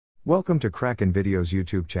Welcome to Kracken Videos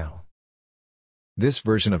YouTube channel. This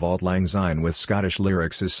version of Auld Lang Syne with Scottish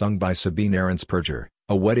lyrics is sung by Sabine Ehrinsperger,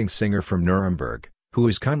 a wedding singer from Nuremberg, who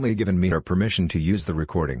has kindly given me her permission to use the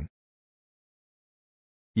recording.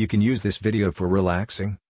 You can use this video for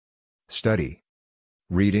relaxing, study,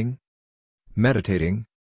 reading, meditating,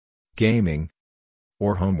 gaming,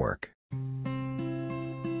 or homework.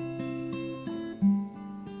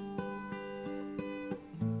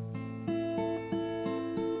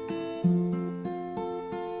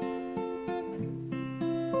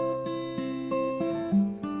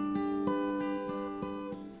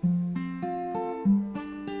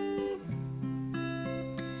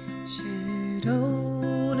 Should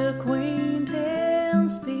old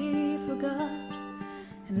acquaintance be forgot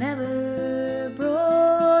and never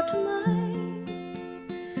brought to mind?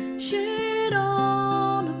 Should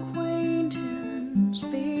old acquaintance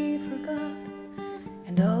be forgot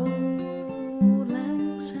and Auld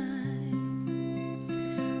Lang Syne?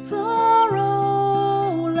 For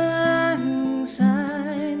Auld Lang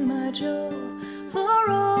Syne, my Joe, for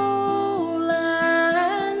Auld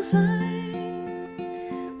Lang Syne.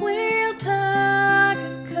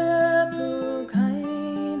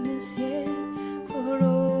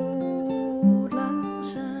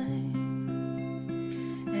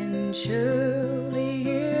 Surely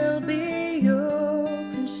he'll be your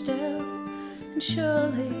pynt-staup, and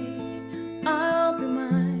surely I'll be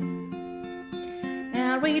mine.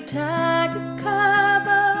 And we take a cup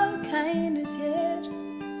of kindness yet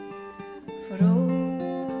for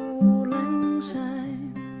Auld Lang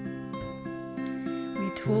Syne. We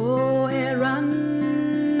twa hae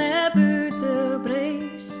run aboot the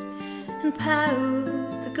braes and pood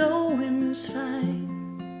the gowans fine.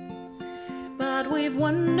 But we've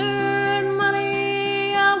wondered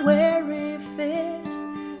many a weary fit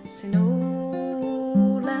sin'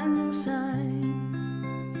 Auld Lang Syne.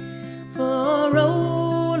 For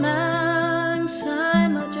Auld Lang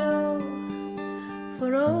Syne, my Joe,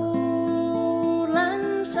 for Auld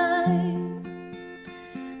Lang Syne,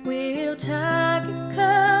 we'll take a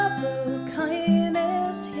cup of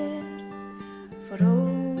kindness yet for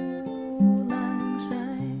Auld Lang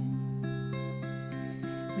Syne.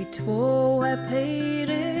 We twa paid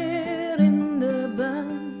it in the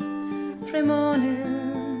bun frae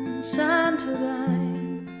morning sun to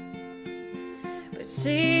thine, but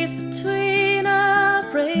seas between us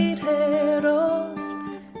braid hair old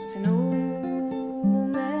sin'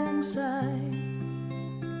 Auld Lang Syne.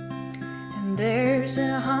 And there's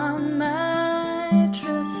a on my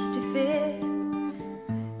trusty faith,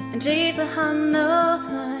 and she's a hand of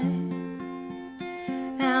thine,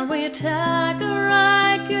 and we take a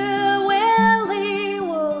right good welly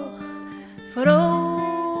wool for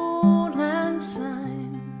Auld Lang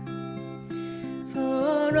Syne.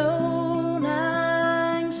 For Auld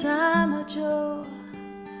Lang Syne, my Joe,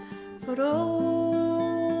 for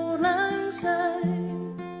Auld Lang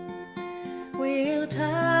Syne, we'll take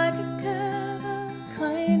a cup of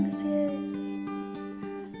kindness yet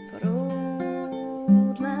for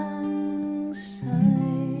Auld Lang Syne.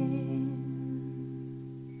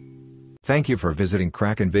 Thank you for visiting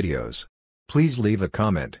Kracken Videos. Please leave a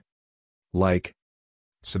comment, like,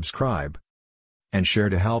 subscribe, and share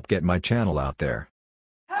to help get my channel out there.